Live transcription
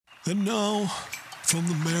And now, from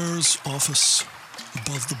the mayor's office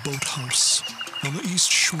above the boathouse on the east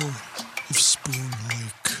shore of Spoon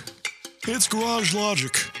Lake, it's Garage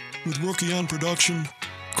Logic with Rookie on production,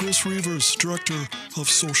 Chris Reavers, director of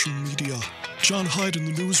social media, John Hyde in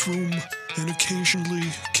the newsroom, and occasionally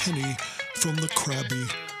Kenny from the Krabby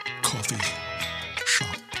Coffee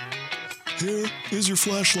Shop. Here is your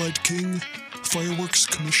flashlight king, fireworks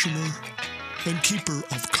commissioner, and keeper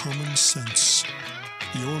of common sense,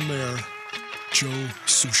 your mayor, Joe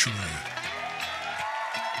Soucheray.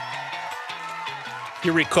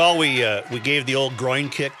 You recall we gave the old groin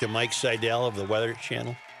kick to Mike Seidel of the Weather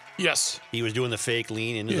Channel? Yes. He was doing the fake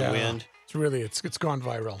lean into the wind. It's gone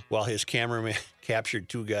viral. While his cameraman captured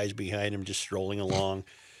two guys behind him just strolling along.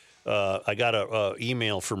 I got an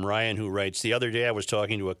email from Ryan who writes, the other day I was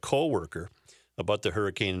talking to a coworker about the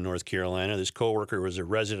hurricane in North Carolina. This coworker was a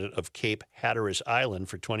resident of Cape Hatteras Island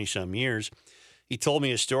for 20-some years. He told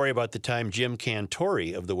me a story about the time Jim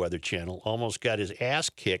Cantori of the Weather Channel almost got his ass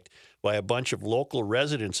kicked by a bunch of local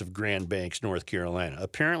residents of Grand Banks, North Carolina.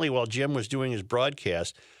 Apparently, while Jim was doing his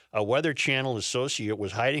broadcast, a Weather Channel associate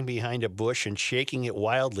was hiding behind a bush and shaking it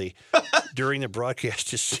wildly during the broadcast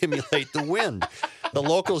to simulate the wind. The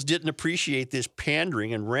locals didn't appreciate this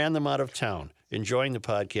pandering and ran them out of town. Enjoying the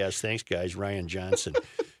podcast. Thanks, guys. Ryan Johnson.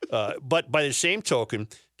 But by the same token,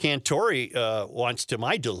 Cantori, once to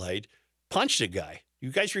my delight, punched a guy. You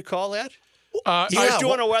guys recall that? He was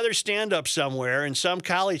doing a weather stand-up somewhere, and some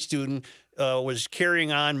college student was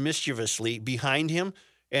carrying on mischievously behind him,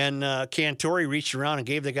 and Cantori reached around and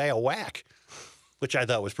gave the guy a whack, which I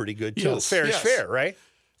thought was pretty good, too. Yes, Fair is fair, right?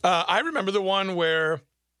 I remember the one where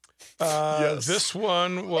this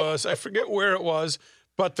one was, I forget where it was,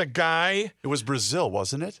 but the guy... It was Brazil,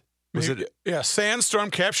 wasn't it? Yeah, sandstorm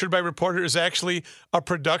captured by reporter is actually a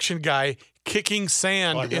production guy kicking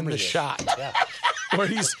sand in the shot. Yeah. Where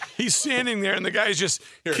he's standing there and the guy's just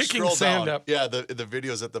kicking sand up. Yeah, the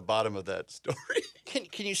video's at the bottom of that story.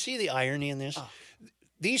 Can you see the irony in this? Oh.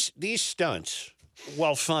 These stunts,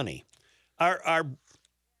 while funny, are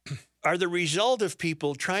the result of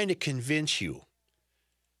people trying to convince you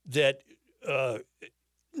that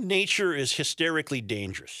nature is hysterically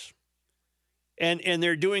dangerous. And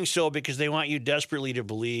they're doing so because they want you desperately to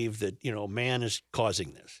believe that, man is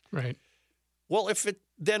causing this. Right. Well,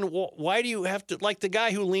 then why do you have to, like the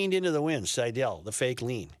guy who leaned into the wind, Seidel, the fake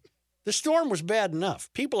lean? The storm was bad enough.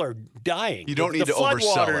 People are dying. You don't need to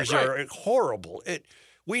oversell it. The floodwaters are horrible.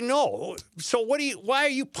 We know. So why are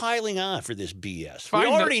you piling on for this BS? We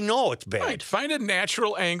already know it's bad. Right. Find a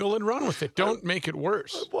natural angle and run with it. Don't make it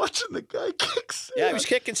worse. I'm watching the guy kick sand. Yeah, he was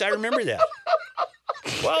kicking. I remember that.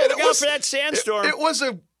 Well, look out for that sandstorm. It was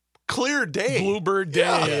a clear day. Bluebird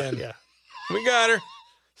day. Yeah. We got her.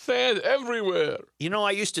 Sand everywhere.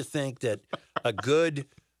 I used to think that a good,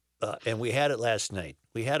 and we had it last night.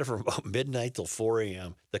 We had it from about midnight till 4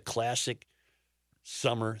 a.m., the classic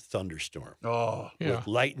summer thunderstorm. Oh, yeah. With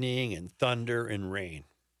lightning and thunder and rain.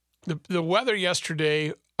 The weather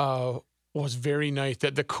yesterday was very nice.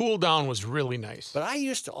 The cool down was really nice. But I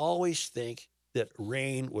used to always think that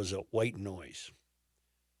rain was a white noise.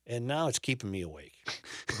 And now it's keeping me awake.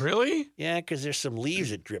 Really? Yeah, because there's some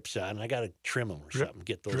leaves it drips on, and I got to trim them or something,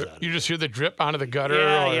 get those out. You just hear the drip onto the gutter?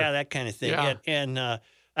 Yeah, that kind of thing. Yeah. And I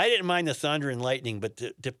didn't mind the thunder and lightning, but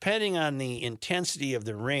depending on the intensity of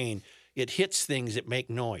the rain, it hits things that make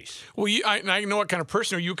noise. Well, I know what kind of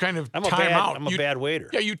person are you. Kind of I'm time out. I'm a bad waiter.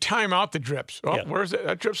 Yeah, you time out the drips. Oh, yeah. Where's that?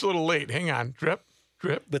 That drip's a little late. Hang on. Drip.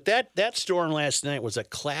 But that storm last night was a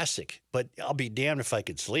classic, but I'll be damned if I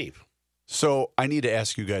could sleep. So I need to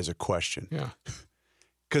ask you guys a question. Yeah.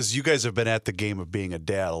 Because you guys have been at the game of being a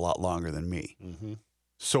dad a lot longer than me. Mm-hmm.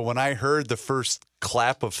 So when I heard the first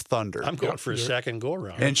clap of thunder, I'm going for a second go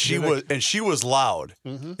around, and she was loud,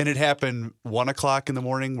 and it happened 1:00 in the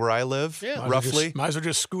morning where I live, roughly. Might as well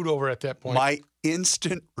just scoot over at that point. My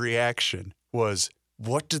instant reaction was,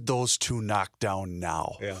 "What did those two knock down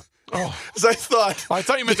now?" Yeah. Oh, because I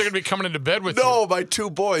thought you meant they're going to be coming into bed with you. No, my two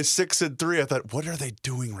boys, 6 and 3. I thought, what are they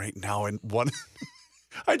doing right now? And one,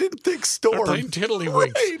 I didn't think storm. They're playing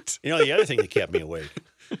tiddlywinks. Right. The other thing that kept me awake.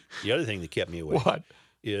 What?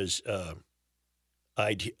 Is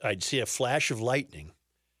I'd see a flash of lightning,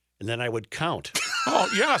 and then I would count. Oh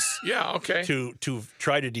yes, yeah, okay. To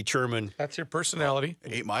try to determine. That's your personality.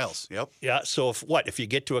 8 miles. Yep. Yeah. So if you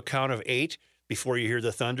get to a count of 8 before you hear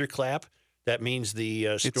the thunderclap, that means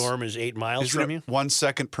the storm is 8 miles from you? 1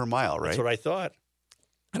 second per mile, right? That's what I thought.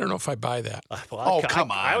 I don't know if I buy that.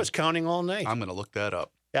 Come on. I was counting all night. I'm going to look that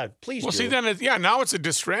up. Yeah, please do. See, then, now it's a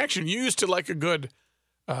distraction. You used to like a good,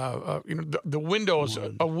 the windows,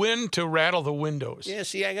 a wind to rattle the windows. Yeah,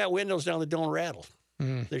 see, I got windows now that don't rattle.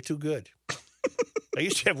 They're too good. I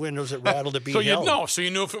used to have windows that rattled to be So held. So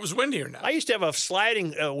you knew if it was windy or not. I used to have a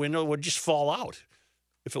sliding window that would just fall out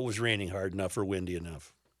if it was raining hard enough or windy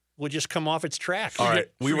enough. Would just come off its track. All right.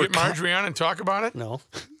 We get Marjorie on and talk about it? No.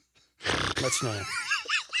 Let's not.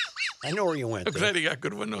 I know where you went. I'm glad you got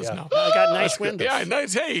good windows Yeah. now. I got nice windows. Yeah,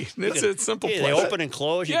 nice. Hey, it's a simple Hey, place. they open and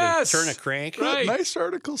close. You Yes. can turn a crank. Right. Nice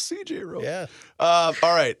article CJ wrote. Yeah. All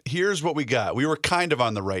right, here's what we got. We were kind of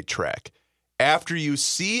on the right track. After you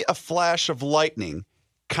see a flash of lightning,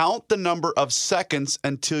 count the number of seconds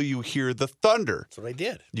until you hear the thunder. That's what I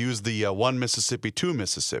did. Use the 1 Mississippi, 2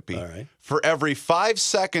 Mississippi. All right. For every 5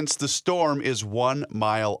 seconds, the storm is 1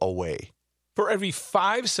 mile away. For every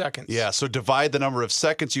 5 seconds. Yeah, so divide the number of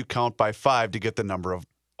seconds you count by 5 to get the number of.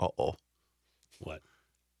 What?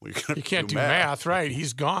 You can't do math, right?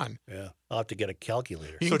 He's gone. Yeah. I'll have to get a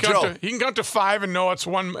calculator. He So, can, Joe- he can count to 5 and know it's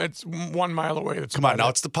 1 mile away. That's Come on, about now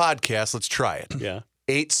it. it's the podcast. Let's try it. Yeah.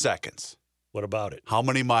 8 seconds. What about it? How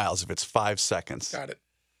many miles if it's 5 seconds? Got it.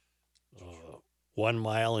 1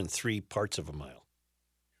 mile and 3 parts of a mile.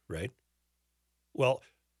 Right? Well,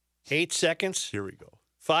 8 seconds. Here we go.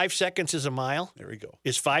 5 seconds is a mile. There we go.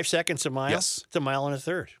 Is 5 seconds a mile? Yes. It's a mile and a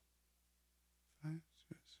third.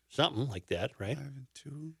 Something like that, right? 5 and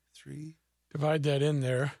 2, 3. Divide that in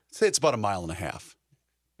there. Say it's about a mile and a half.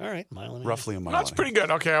 All right, mile and a Roughly a mile. That's and a pretty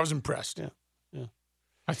good. Okay, I was impressed. Yeah. Yeah.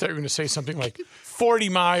 I thought you were going to say something like 40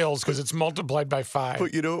 miles because it's multiplied by 5.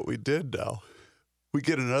 But you know what we did now? We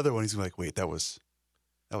get another one. He's like, wait, that was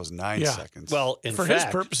 9 Yeah. seconds. Well, in For fact,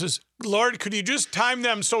 his purposes, Lord, could you just time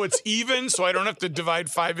them so it's even so I don't have to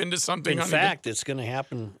divide 5 into something? in fact, it's going to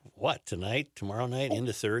happen, tonight, tomorrow night,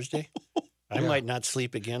 into Thursday? I might not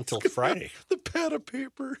sleep again till Friday. the pad of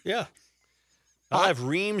paper. Yeah. I'll have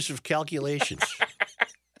reams of calculations.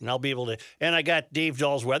 And I'll be able to. And I got Dave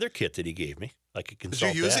Dahl's weather kit that he gave me. I could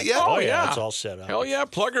consult use that. it yet? Oh, Oh, yeah. yeah. It's all set up. Hell yeah,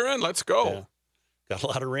 plug her in. Let's go. Yeah. Got a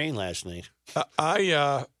lot of rain last night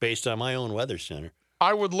I based on my own weather center.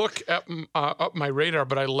 I would look at up my radar,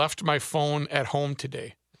 but I left my phone at home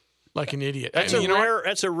today, like an idiot. That's, And you know what?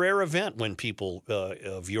 that's a rare event when people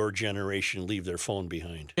of your generation leave their phone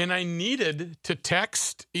behind. And I needed to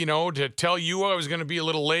text, to tell you I was going to be a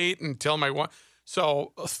little late and tell my wife.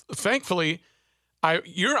 So thankfully,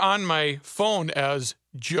 you're on my phone as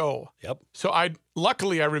Joe. Yep. So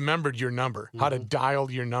luckily I remembered your number, how to dial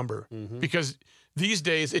your number, because these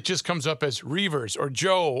days it just comes up as Reavers or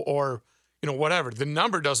Joe or whatever. The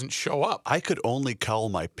number doesn't show up. I could only call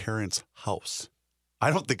my parents' house. I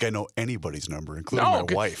don't think I know anybody's number, including my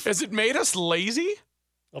wife. Has it made us lazy,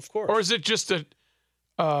 Of course. or is it just a?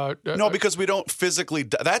 No, because we don't physically.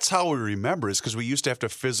 That's how we remember, is because we used to have to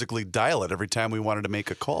physically dial it every time we wanted to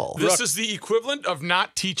make a call. This is the equivalent of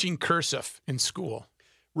not teaching cursive in school.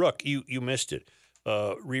 Rook, you missed it.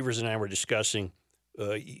 Reavers and I were discussing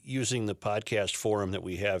using the podcast forum that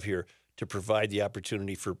we have here to provide the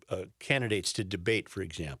opportunity for candidates to debate, for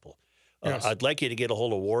example. Yes. I'd like you to get a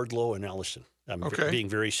hold of Wardlow and Ellison. I'm Okay. being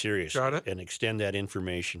very serious. Got it. And extend that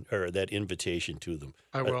information or that invitation to them.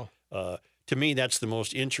 I will. To me, that's the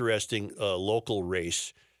most interesting local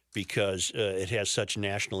race because it has such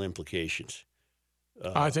national implications.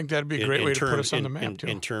 I think that'd be a great way to put us on the map, too.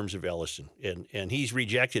 In terms of Ellison. And he's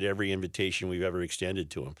rejected every invitation we've ever extended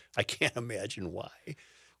to him. I can't imagine why.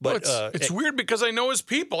 But it's weird because I know his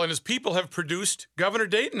people, and his people have produced Governor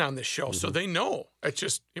Dayton on this show, so they know. It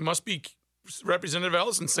must be Representative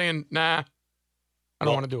Ellison saying, nah, I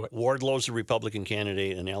don't want to do it. Wardlow's the Republican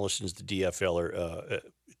candidate, and Ellison's the DFLer.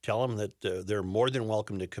 Tell them that they're more than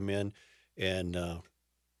welcome to come in, and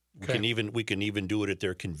we can even do it at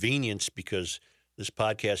their convenience because this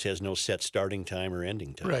podcast has no set starting time or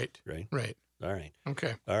ending time. Right. Right. All right.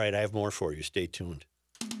 Okay. All right. I have more for you. Stay tuned.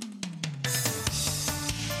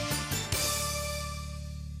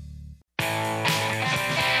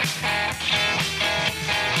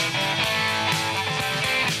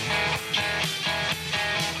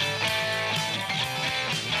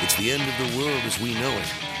 It's the end of the world as we know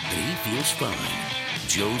it, but he feels fine.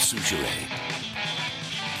 Joe Soucheray.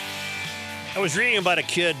 I was reading about a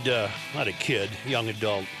kid, not a kid, young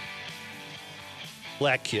adult,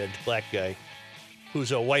 black guy,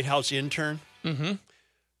 who's a White House intern. Mm-hmm.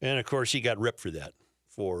 And, of course, he got ripped for that,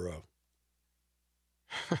 for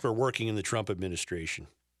working in the Trump administration.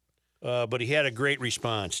 But he had a great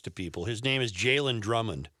response to people. His name is Jalen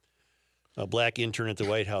Drummond, a black intern at the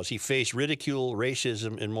White House. He faced ridicule,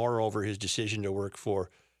 racism, and moreover, his decision to work for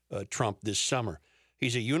Trump this summer.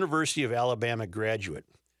 He's a University of Alabama graduate,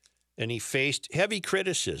 and he faced heavy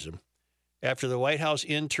criticism after the White House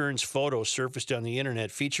intern's photo surfaced on the internet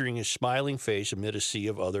featuring his smiling face amid a sea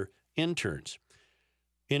of other interns.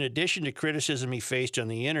 In addition to criticism he faced on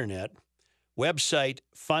the internet, website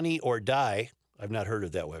Funny or Die, I've not heard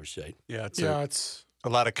of that website, It's a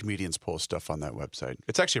lot of comedians post stuff on that website.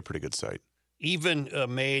 It's actually a pretty good site. even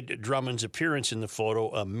made Drummond's appearance in the photo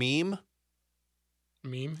a meme,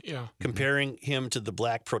 yeah. comparing him to the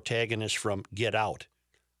black protagonist from Get Out.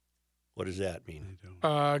 What does that mean?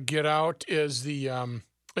 Get Out is the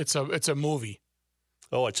it's a movie.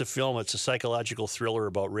 Oh, it's a film. It's a psychological thriller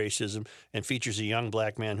about racism and features a young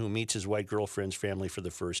black man who meets his white girlfriend's family for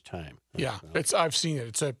the first time. Yeah, I've seen it.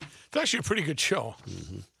 It's actually a pretty good show.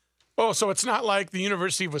 Mm-hmm. Oh, so it's not like the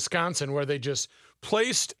University of Wisconsin where they just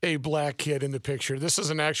placed a black kid in the picture. This is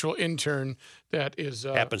an actual intern that is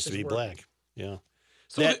Happens to is be working. black. Yeah.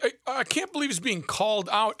 So I can't believe he's being called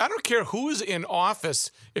out. I don't care who's in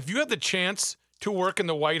office. If you had the chance to work in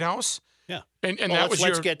the White House, Yeah. and Well, that was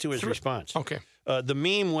let's your get to his response. Okay. The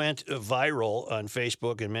meme went viral on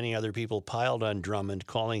Facebook, and many other people piled on Drummond,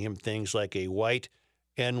 calling him things like a white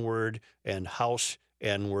N-word and house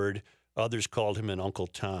N-word. Others called him an Uncle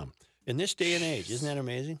Tom. In this day and age, isn't that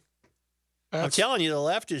amazing? I'm telling you, the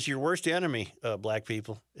left is your worst enemy, black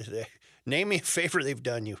people. Name me a favor they've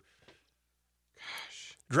done you.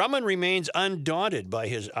 Drummond remains undaunted by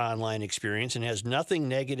his online experience and has nothing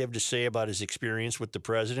negative to say about his experience with the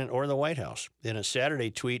president or the White House. In a Saturday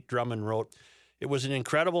tweet, Drummond wrote, "It was an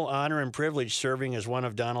incredible honor and privilege serving as one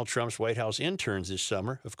of Donald Trump's White House interns this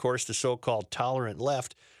summer. Of course, the so-called tolerant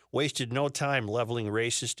left wasted no time leveling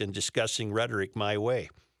racist and disgusting rhetoric my way."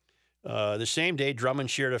 The same day, Drummond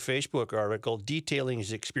shared a Facebook article detailing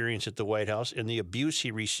his experience at the White House and the abuse he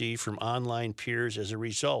received from online peers as a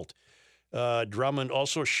result. Drummond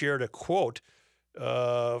also shared a quote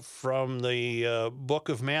from the book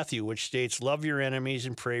of Matthew, which states, "Love your enemies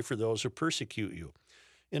and pray for those who persecute you."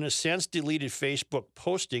 In a since-deleted Facebook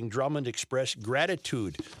posting, Drummond expressed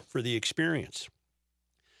gratitude for the experience.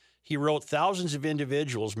 He wrote, "Thousands of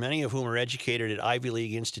individuals, many of whom are educated at Ivy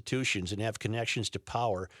League institutions and have connections to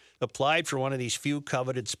power, applied for one of these few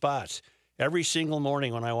coveted spots. Every single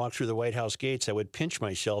morning when I walked through the White House gates, I would pinch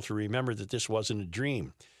myself to remember that this wasn't a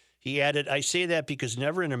dream." He added, "I say that because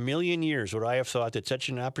never in a million years would I have thought that such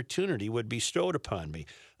an opportunity would be bestowed upon me.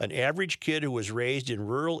 An average kid who was raised in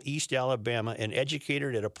rural East Alabama and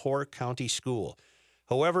educated at a poor county school.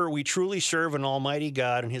 However, we truly serve an almighty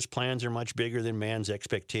God, and his plans are much bigger than man's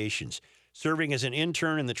expectations. Serving as an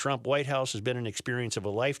intern in the Trump White House has been an experience of a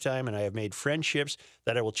lifetime, and I have made friendships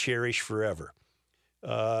that I will cherish forever."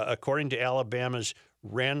 According to Alabama's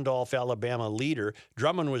Randolph, Alabama leader,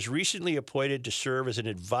 Drummond was recently appointed to serve as an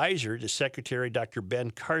advisor to Secretary Dr. Ben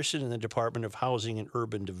Carson in the Department of Housing and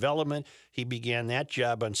Urban Development. He began that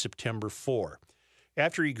job on September 4.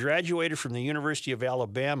 After he graduated from the University of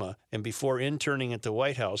Alabama and before interning at the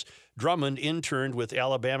White House, Drummond interned with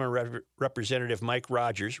Alabama Representative Mike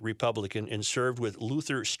Rogers, Republican, and served with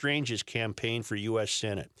Luther Strange's campaign for U.S.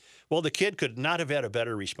 Senate. Well, the kid could not have had a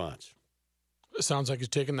better response. It sounds like he's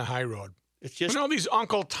taking the high road. It's just all these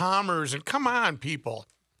Uncle Tomers, and come on, people,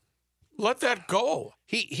 let that go.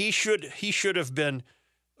 He should have been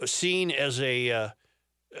seen as a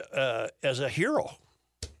hero.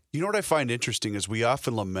 You know what I find interesting is we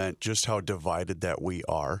often lament just how divided that we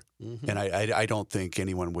are. Mm-hmm. And I don't think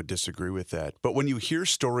anyone would disagree with that. But when you hear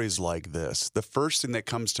stories like this, the first thing that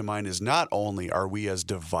comes to mind is not only are we as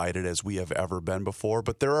divided as we have ever been before,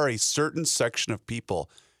 but there are a certain section of people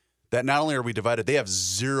that not only are we divided, they have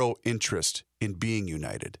zero interest in being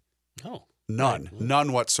united. Oh. None. Right.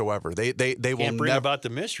 None whatsoever. They will Can't bring never about the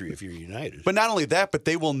mystery if you're united. But not only that, but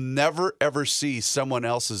they will never ever see someone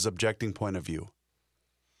else's objecting point of view.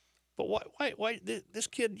 But why this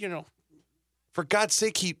kid, for God's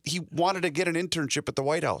sake, he wanted to get an internship at the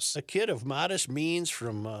White House. A kid of modest means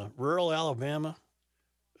from rural Alabama,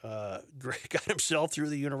 got himself through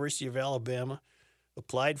the University of Alabama,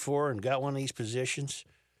 applied for and got one of these positions.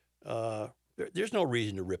 There's no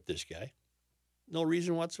reason to rip this guy. No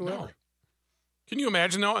reason whatsoever. No. Can you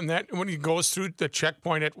imagine, though, and that when he goes through the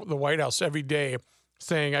checkpoint at the White House every day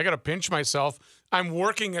saying, I got to pinch myself, I'm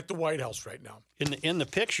working at the White House right now. In the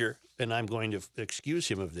picture, and I'm going to excuse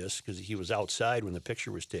him of this because he was outside when the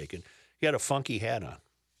picture was taken, he had a funky hat on.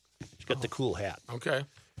 He's got the cool hat. Okay.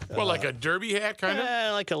 Well, like a derby hat, kind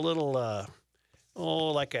of? Like a little,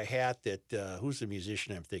 like a hat that, who's the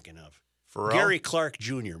musician I'm thinking of? Pharrell? Gary Clark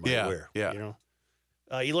Jr. might wear. Yeah.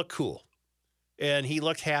 He looked cool. And he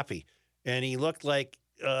looked happy. And he looked like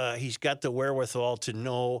he's got the wherewithal to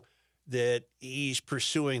know that he's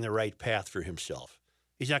pursuing the right path for himself.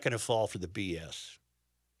 He's not going to fall for the BS.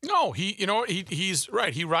 No, he's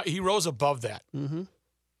right. He rose above that. Mm-hmm.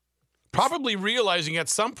 Probably realizing at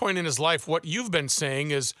some point in his life what you've been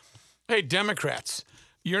saying is, hey, Democrats,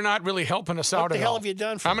 you're not really helping us out at all. What the hell have you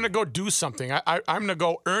done for I'm me? going to go do something. I'm going to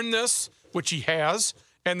go earn this, which he has,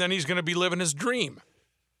 and then he's going to be living his dream.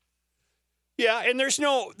 Yeah, and there's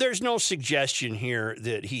no suggestion here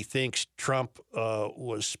that he thinks Trump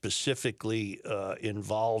was specifically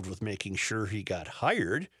involved with making sure he got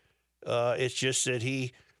hired. It's just that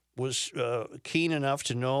he was keen enough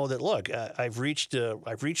to know that, look, I've reached the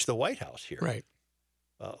White House here. Right.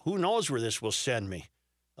 Who knows where this will send me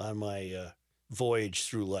on my voyage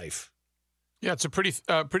through life? Yeah, it's a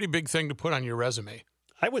pretty big thing to put on your resume.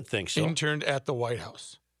 I would think so. Interned at the White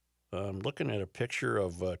House. I'm looking at a picture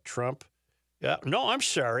of Trump. Yeah, no, I'm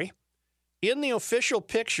sorry. In the official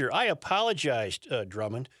picture, I apologized,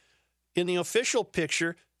 Drummond. In the official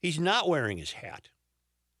picture, he's not wearing his hat.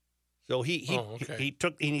 So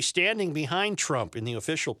he's standing behind Trump in the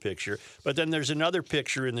official picture. But then there's another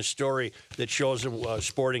picture in the story that shows him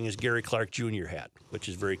sporting his Gary Clark Jr. hat, which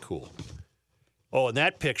is very cool. Oh, and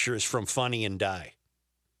that picture is from Funny and Die.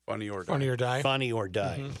 Funny or Die. Funny or Die. Funny or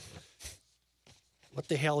Die. Mm-hmm. What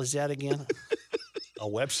the hell is that again? A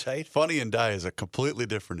website? Funny and Die is a completely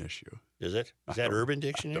different issue. Is it? Is that Urban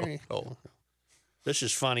Dictionary? Oh, This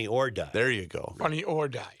is Funny or Die. there you go. Funny or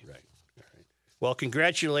Die. Right. All right. Well,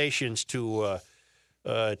 congratulations to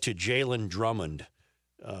Jalen Drummond.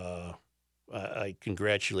 I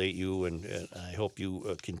congratulate you, and I hope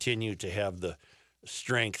you continue to have the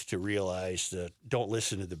strength to realize that don't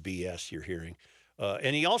listen to the BS you're hearing.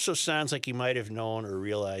 And he also sounds like he might have known or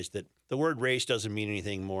realized that the word race doesn't mean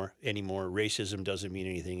anything anymore. Racism doesn't mean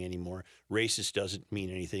anything anymore. Racist doesn't mean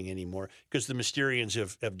anything anymore because the Mysterians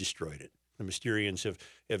have destroyed it. The Mysterians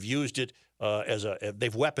have used it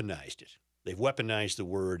they've weaponized it. They've weaponized the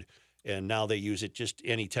word, and now they use it just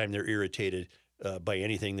anytime they're irritated by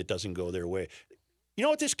anything that doesn't go their way. You know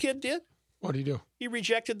what this kid did? What do you do? He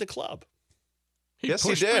rejected the club. Yes, he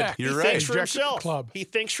pushed did. back. You're He right. thinks for Rejected the himself. club. He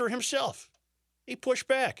thinks for himself. He pushed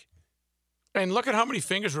back. And look at how many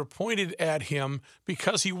fingers were pointed at him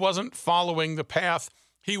because he wasn't following the path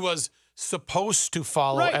he was supposed to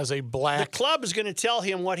follow Right. as a The black. club is going to tell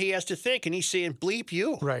him what he has to think, and he's saying, "Bleep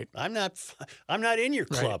you." Right. I'm not in your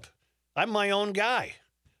Right. club. I'm my own guy.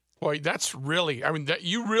 Boy, that's really,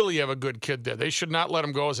 you really have a good kid there. They should not let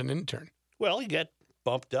him go as an intern. Well, he got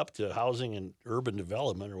bumped up to housing and urban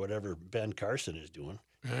development or whatever Ben Carson is doing.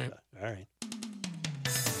 Right. All right.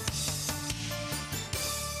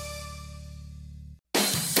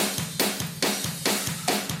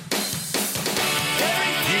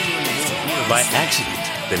 More by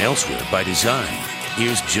accident than elsewhere by design.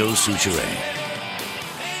 Here's Joe Souchere.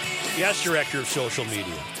 Yes, Director of Social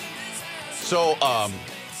Media. So,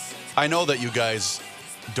 I know that you guys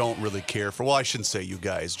don't really care for, well, I shouldn't say you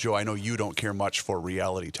guys. Joe, I know you don't care much for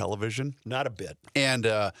reality television. Not a bit. And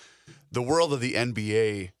the world of the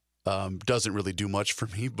NBA doesn't really do much for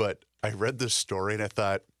me, but I read this story and I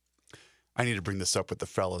thought, I need to bring this up with the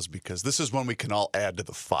fellas because this is one we can all add to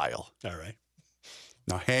the file. All right.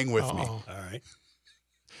 Now, hang with me. All right.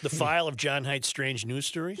 The file of John Haidt's strange news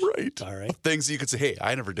stories? Right. All right. Things you could say, hey,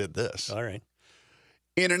 I never did this. All right.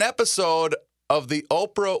 In an episode of the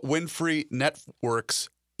Oprah Winfrey Network's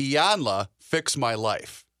Iyanla Fix My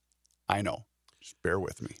Life. I know. Just bear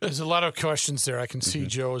with me. There's a lot of questions there. I can see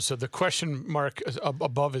Joe's. So the question mark is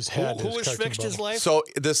above his head. Who has Cartoon fixed his Bubble. life? So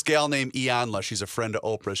this gal named Iyanla, she's a friend of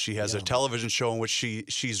Oprah. She has a television show in which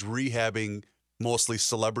she's rehabbing mostly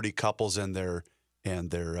celebrity couples and their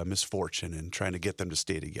misfortune and trying to get them to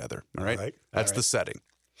stay together. All right? right. That's All the right. setting.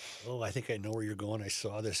 Oh, I think I know where you're going. I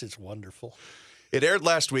saw this. It's wonderful. It aired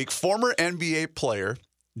last week. Former NBA player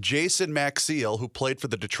Jason Maxiell, who played for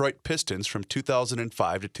the Detroit Pistons from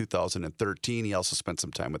 2005 to 2013. He also spent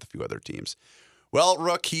some time with a few other teams. Well,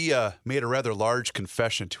 Rook, he made a rather large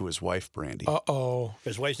confession to his wife, Brandy. Uh-oh.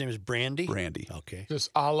 His wife's name is Brandy? Brandy. Okay. This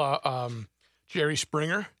a la Jerry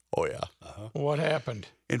Springer. Oh, yeah. What happened?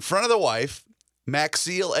 In front of the wife,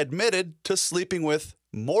 Maxiell admitted to sleeping with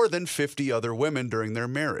more than 50 other women during their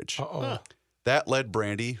marriage. Uh-oh. That led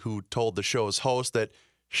Brandy, who told the show's host that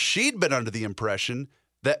she'd been under the impression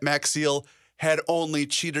that Maxiell had only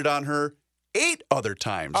cheated on her 8 other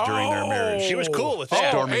times during their marriage. She was cool with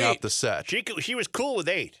that. Storming 8. off the set. She was cool with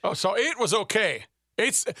 8. Oh, so 8 was okay.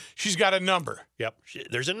 She's got a number. Yep.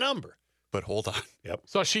 There's a number. But hold on. Yep.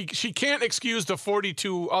 So she can't excuse the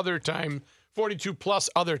 42 plus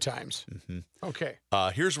other times. Mm-hmm. Okay.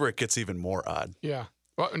 Here's where it gets even more odd. Yeah.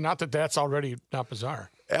 Well, not that that's already not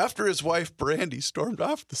bizarre. After his wife Brandy stormed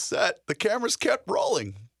off the set, the cameras kept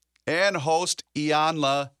rolling. And host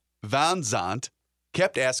Iyanla Vanzant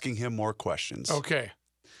kept asking him more questions. Okay.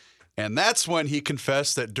 And that's when he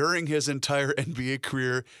confessed that during his entire NBA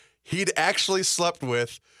career, he'd actually slept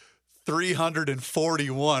with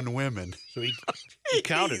 341 women. So he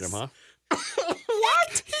counted them, huh?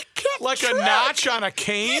 What? He kept Like track. a notch on a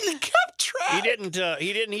cane? He kept track.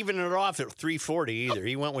 He didn't even it off at 340 either.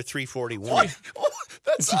 He went with 341.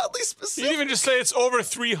 That's oddly You specific. didn't even just say it's over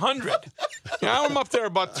 300. Yeah, I'm up there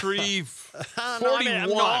about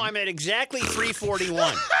 341. I'm at exactly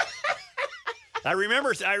 341. I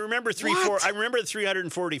remember the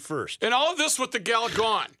 341st. And all of this with the gal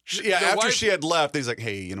gone. Yeah, The after wife- she had left, he's like,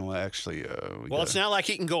 hey, you know what, actually, Well, it's not like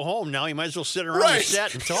he can go home now. He might as well sit around the right.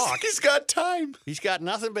 set and talk. He's got time. He's got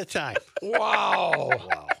nothing but time. Wow.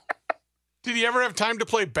 Wow. Did he ever have time to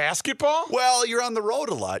play basketball? Well, you're on the road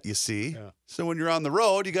a lot, you see. Yeah. So when you're on the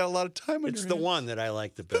road, you got a lot of time. It's the one that I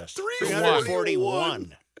like the best.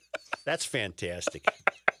 341. That's fantastic.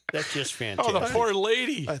 That's just Oh, fantastic. the poor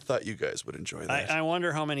lady. I thought you guys would enjoy that. I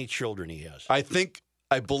wonder how many children he has. I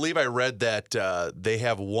believe I read that they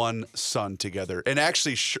have one son together. And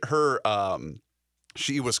actually, she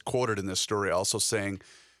was quoted in this story also saying,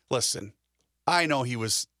 listen, I know he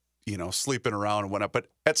was, sleeping around and whatnot, but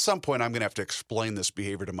at some point I'm going to have to explain this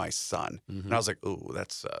behavior to my son. Mm-hmm. And I was like, ooh,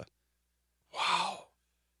 that's... Wow.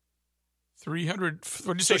 300,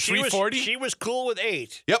 what did you say, So 340? she was cool with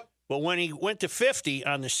 8. Yep. But when he went to 50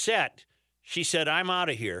 on the set, she said, I'm out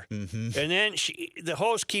of here. Mm-hmm. And then the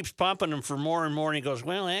host keeps pumping him for more and more. And he goes,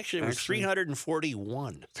 well, actually, it was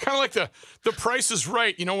 341. It's kind of like the Price is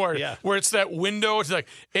Right, where it's that window. It's like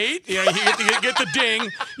 8, you get the ding.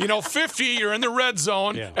 50, you're in the red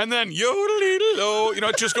zone, Yeah. and then yo-dee-dee-lo,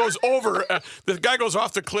 it just goes over. The guy goes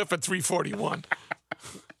off the cliff at 341.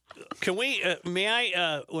 Can we,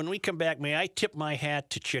 when we come back, may I tip my hat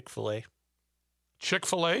to Chick-fil-A?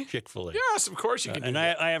 Chick-fil-A? Chick-fil-A. Yes, of course you can. And do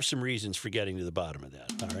that. I have some reasons for getting to the bottom of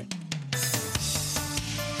that. All right.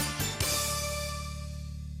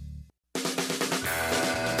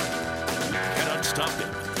 Cannot stop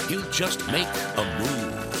him. He'll just make a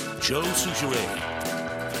move. Joe Souchere.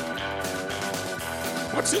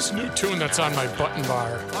 What's this new tune that's on my button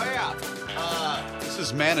bar? Oh, yeah. This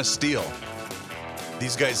is Man of Steel.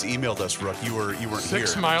 These guys emailed us, Rook. You weren't here.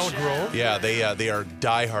 6 Mile Grove? Yeah, they are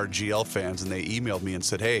diehard GL fans, and they emailed me and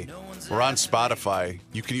said, hey, we're on Spotify.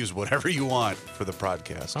 You can use whatever you want for the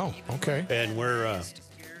podcast. Oh, okay. And we're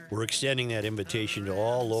extending that invitation to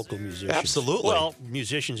all local musicians. Absolutely. Well,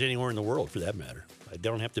 musicians anywhere in the world, for that matter. They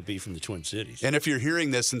don't have to be from the Twin Cities. And if you're hearing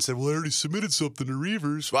this and said, well, I already submitted something to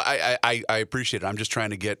Reavers, well, I appreciate it. I'm just trying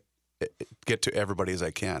to get to everybody as I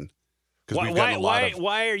can.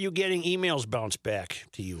 Why are you getting emails bounced back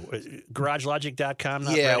to you? GarageLogic.com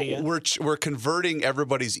not ready yet? We're converting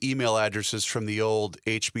everybody's email addresses from the old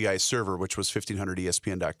HBI server, which was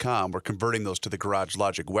 1500ESPN.com. We're converting those to the Garage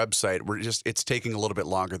Logic website. It's taking a little bit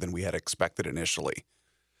longer than we had expected initially.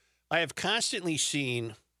 I have constantly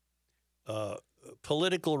seen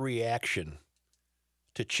political reaction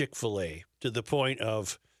to Chick-fil-A to the point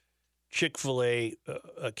of Chick-fil-A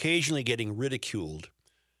occasionally getting ridiculed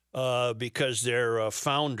because their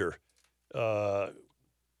founder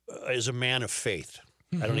is a man of faith.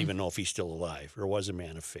 I don't even know if he's still alive or was a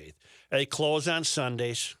man of faith. They close on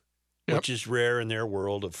Sundays, which is rare in their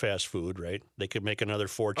world of fast food, right? They could make another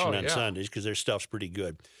fortune on Sundays because their stuff's pretty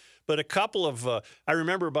good. But a couple of, I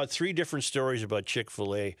remember about 3 different stories about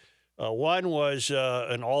Chick-fil-A. One was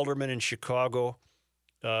an alderman in Chicago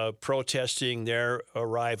protesting their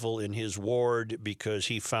arrival in his ward because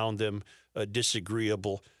he found them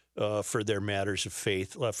disagreeable for their matters of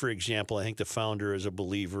faith. For example, I think the founder is a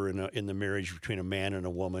believer in the marriage between a man and a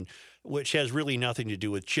woman, which has really nothing to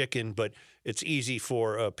do with chicken, but it's easy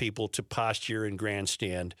for people to posture and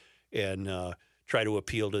grandstand and try to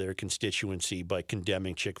appeal to their constituency by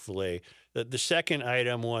condemning Chick-fil-A. The second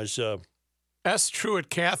item was S. Truett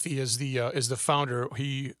Cathy is the founder.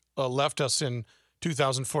 He left us in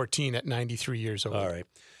 2014 at 93 years old. all right.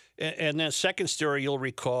 And that second story, you'll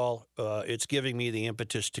recall, it's giving me the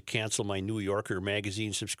impetus to cancel my New Yorker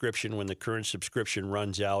magazine subscription when the current subscription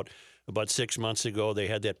runs out. About 6 months ago, they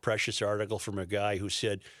had that precious article from a guy who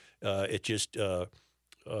said it just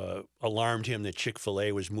alarmed him that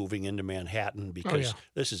Chick-fil-A was moving into Manhattan because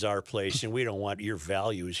this is our place and we don't want your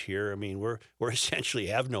values here. I mean, we're essentially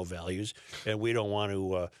have no values, and we don't want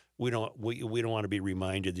to we don't want to be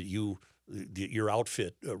reminded that your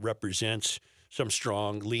outfit represents some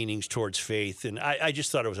strong leanings towards faith. And I just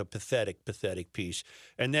thought it was a pathetic piece.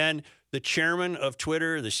 And then the chairman of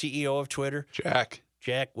Twitter, the CEO of Twitter,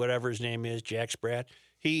 Jack, whatever his name is, Jack Sprat,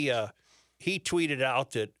 he tweeted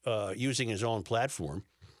out that using his own platform,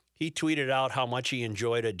 he tweeted out how much he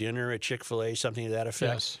enjoyed a dinner at Chick-fil-A, something to that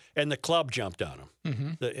effect. Yes. And the club jumped on him.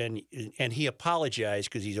 Mm-hmm. And he apologized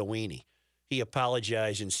because he's a weenie. He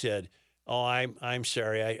apologized and said, Oh, I'm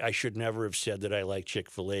sorry. I should never have said that I like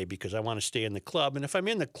Chick-fil-A because I want to stay in the club. And if I'm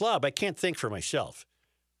in the club, I can't think for myself.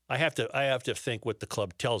 I have to think what the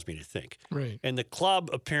club tells me to think. Right. And the club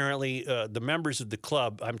apparently, the members of the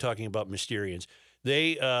club, I'm talking about Mysterians,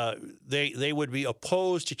 they would be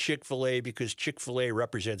opposed to Chick-fil-A because Chick-fil-A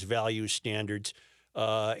represents values, standards,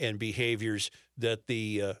 and behaviors that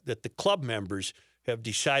the club members have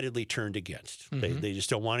decidedly turned against. Mm-hmm. They just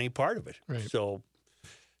don't want any part of it. Right. So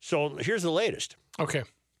here's the latest. Okay.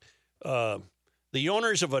 The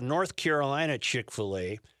owners of a North Carolina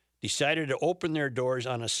Chick-fil-A decided to open their doors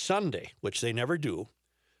on a Sunday, which they never do,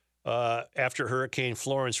 after Hurricane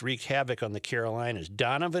Florence wreaked havoc on the Carolinas.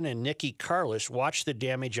 Donovan and Nikki Carlos watched the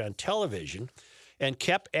damage on television and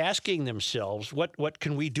kept asking themselves, what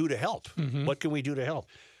can we do to help? Mm-hmm. What can we do to help?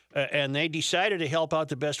 And they decided to help out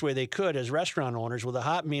the best way they could as restaurant owners with a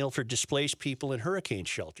hot meal for displaced people in hurricane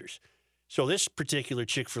shelters. So this particular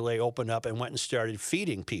Chick-fil-A opened up and went and started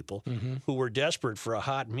feeding people who were desperate for a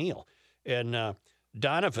hot meal. And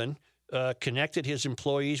Donovan connected his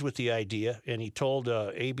employees with the idea, and he told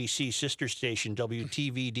ABC sister station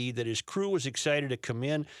WTVD that his crew was excited to come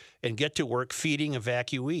in and get to work feeding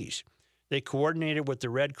evacuees. They coordinated with the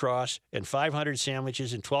Red Cross, and 500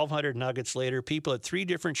 sandwiches and 1,200 nuggets later, people at 3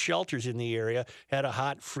 different shelters in the area had a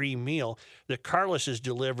hot, free meal. The Carloses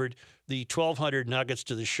delivered the 1,200 nuggets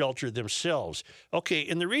to the shelter themselves. Okay,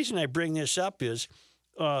 and the reason I bring this up is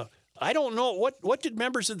I don't know, what did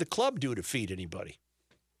members of the club do to feed anybody?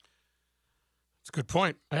 That's a good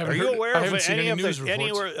point. Are you aware of any of news the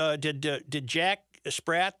reports. did Jack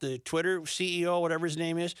Spratt, the Twitter CEO, whatever his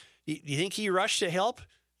name is, do you think he rushed to help?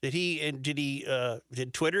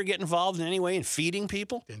 Did Twitter get involved in any way in feeding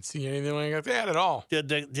people? Didn't see anything like that at all.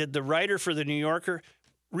 Did the writer for the New Yorker,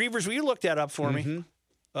 Reavers, will you look that up for me?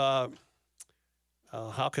 How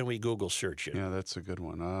can we Google search it? Yeah, that's a good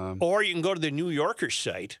one. Or you can go to the New Yorker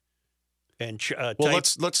site and well,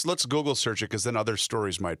 type. let's Google search it because then other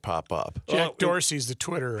stories might pop up. Jack Dorsey's the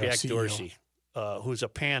Twitter Jack CEO. Dorsey, who's a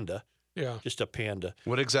panda. Yeah. Just a panda.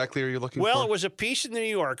 What exactly are you looking for? Well, it was a piece in the New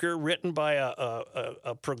Yorker written by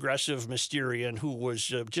a progressive Mysterian who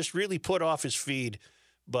was just really put off his feed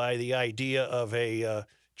by the idea of a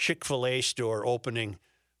Chick-fil-A store opening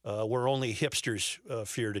where only hipsters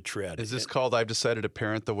fear to tread. Is this called I've Decided to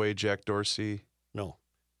Parent the Way Jack Dorsey? No.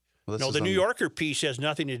 Well, No, the New Yorker piece has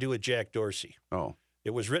nothing to do with Jack Dorsey. Oh.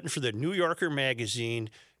 It was written for the New Yorker magazine,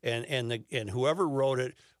 and whoever wrote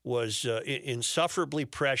it was insufferably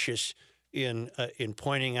precious in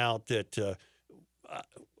pointing out that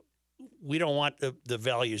we don't want the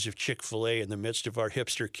values of Chick-fil-A in the midst of our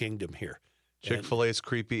hipster kingdom here. Chick-fil-A's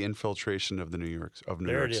creepy infiltration of New York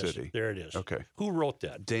City. There it is. Okay. Who wrote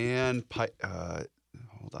that?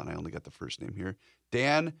 Hold on, I only got the first name here.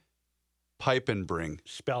 Dan Piepenbring.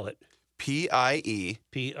 Spell it. P-I-E.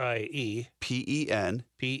 P-I-E. P-E-N.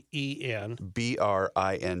 P-E-N.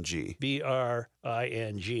 B-R-I-N-G.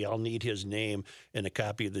 B-R-I-N-G. I'll need his name and a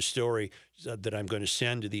copy of the story that I'm going to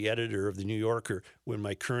send to the editor of the New Yorker when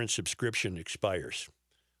my current subscription expires,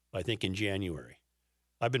 I think in January.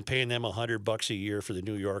 I've been paying them $100 a year for the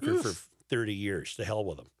New Yorker for 30 years. To hell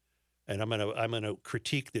with them. And I'm gonna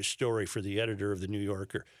critique this story for the editor of the New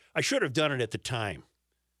Yorker. I should have done it at the time,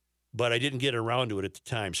 but I didn't get around to it at the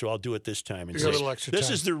time, so I'll do it this time. And You got a little extra this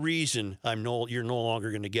time. is the reason you're no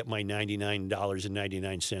longer going to get my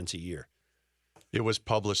 $99.99 a year. It was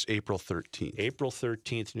published April 13th. April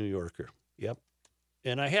 13th, New Yorker. Yep.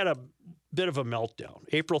 And I had a bit of a meltdown.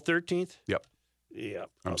 April 13th? Yep. Yeah.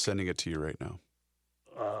 I'm sending it to you right now.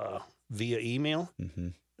 Via email? Mm-hmm.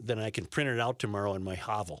 Then I can print it out tomorrow in my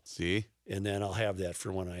hovel. See? And then I'll have that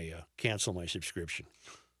for when I cancel my subscription.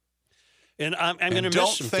 And I'm going to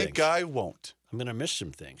miss some things. Don't think I won't. I'm going to miss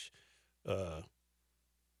some things. I'm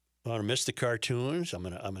going to miss the cartoons. I'm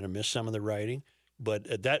going to miss some of the writing.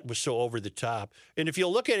 But that was so over the top. And if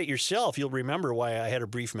you'll look at it yourself, you'll remember why I had a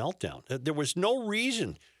brief meltdown. There was no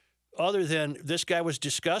reason other than this guy was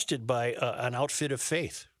disgusted by an outfit of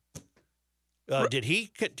faith.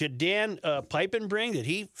 Did Dan Piepenbring, did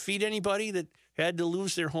he feed anybody that had to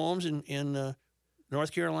lose their homes in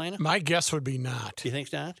North Carolina? My guess would be not. Do you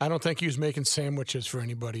think not? I don't think he was making sandwiches for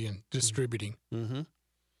anybody and distributing. Mm-hmm.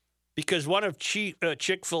 Because one of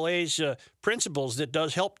Chick-fil-A's principles that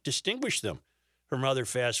does help distinguish them from other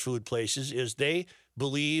fast food places is they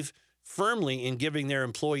believe firmly in giving their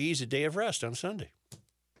employees a day of rest on Sunday.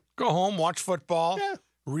 Go home, watch football, Yeah.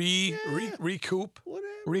 recoup,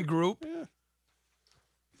 regroup. Yeah.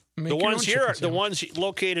 Make The your ones own here, chicken the ones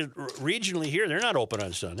located regionally here, they're not open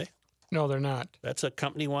on Sunday. No, they're not. That's a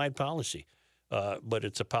company-wide policy. But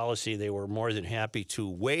it's a policy they were more than happy to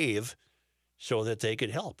waive so that they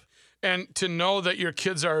could help. And to know that your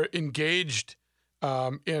kids are engaged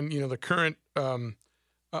in the current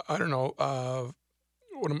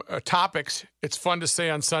topics, it's fun to say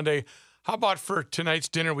on Sunday, how about for tonight's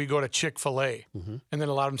dinner we go to Chick-fil-A? Mm-hmm. And then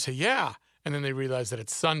a lot of them say, yeah. And then they realize that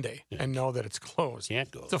it's Sunday and know that it's closed. Can't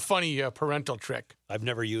go. It's a funny parental trick. I've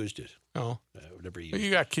never used it. Oh, I've never used it. you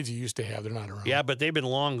got kids you used to have. They're not around. Yeah, but they've been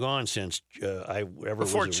long gone since I ever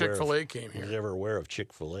Before was aware Chick-fil-A of, came here. was ever aware of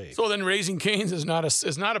Chick-fil-A. So then Raising Cane's is not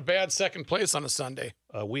a bad second place on a Sunday.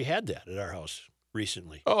 We had that at our house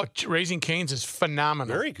recently. Oh, Raising Cane's is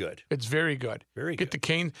phenomenal. Very good. It's very good. Very Get good. the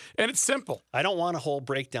cane, and it's simple. I don't want a whole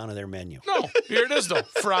breakdown of their menu. No, here it is though: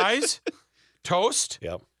 fries, toast,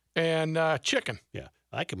 Yep. and chicken. Yeah.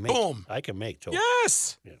 I can make. Boom. I can make toast.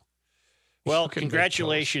 Yes. Well, You can make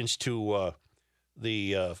congratulations to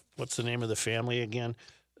the what's the name of the family again?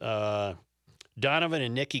 Donovan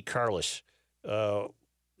and Nikki Carlos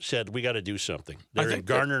said we got to do something. They're in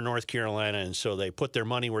Garner, North Carolina, and so they put their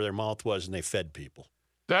money where their mouth was and they fed people.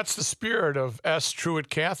 That's the spirit of S. Truett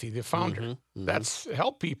Cathy, the founder. Mm-hmm. That's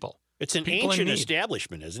help people. It's an People in ancient need.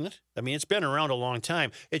 establishment, isn't it? I mean, it's been around a long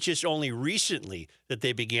time. It's just only recently that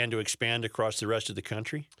they began to expand across the rest of the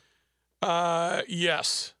country.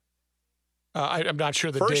 Yes. I'm not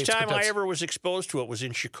sure the First dates. but time I that's- ever was exposed to it was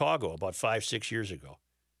in Chicago about 5-6 years ago.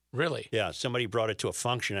 Really? Yeah, somebody brought it to a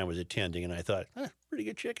function I was attending, and I thought, pretty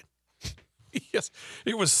good chicken. Yes.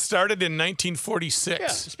 It was started in 1946. Yeah,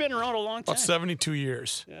 it's been around a long time. About 72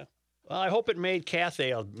 years. Yeah. Well, I hope it made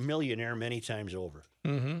Cathay a millionaire many times over.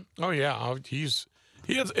 Mm-hmm. Oh yeah. He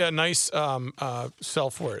has a nice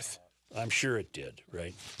self-worth. I'm sure it did,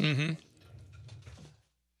 right? Mm-hmm.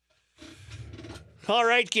 All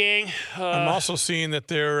right, gang. I'm also seeing that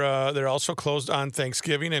they're also closed on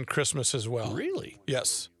Thanksgiving and Christmas as well. Really?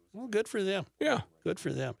 Yes. Well, good for them. Yeah. Good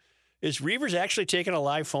for them. Is Reavers actually taking a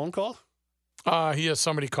live phone call? He has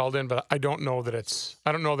somebody called in, but I don't know that it's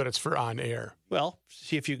for on air. Well,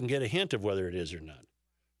 see if you can get a hint of whether it is or not.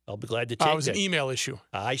 I'll be glad to take It was that. an email issue.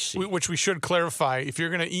 I see. Which we should clarify. If you're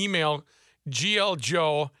going to email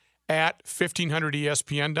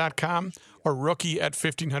gljoe@1500espn.com or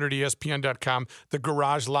rookie@1500espn.com, the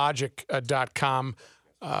garagelogic.com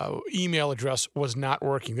email address was not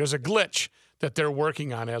working. There's a glitch that they're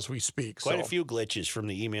working on as we speak. Quite a few glitches from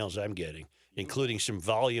the emails I'm getting, including some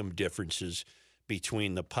volume differences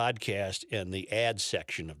between the podcast and the ad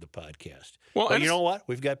section of the podcast. Well, but and you know what?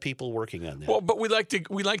 We've got people working on that. Well, but we like to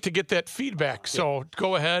get that feedback. So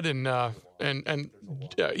go ahead and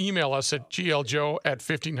email us at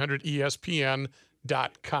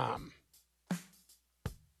gljoe@1500espn.com.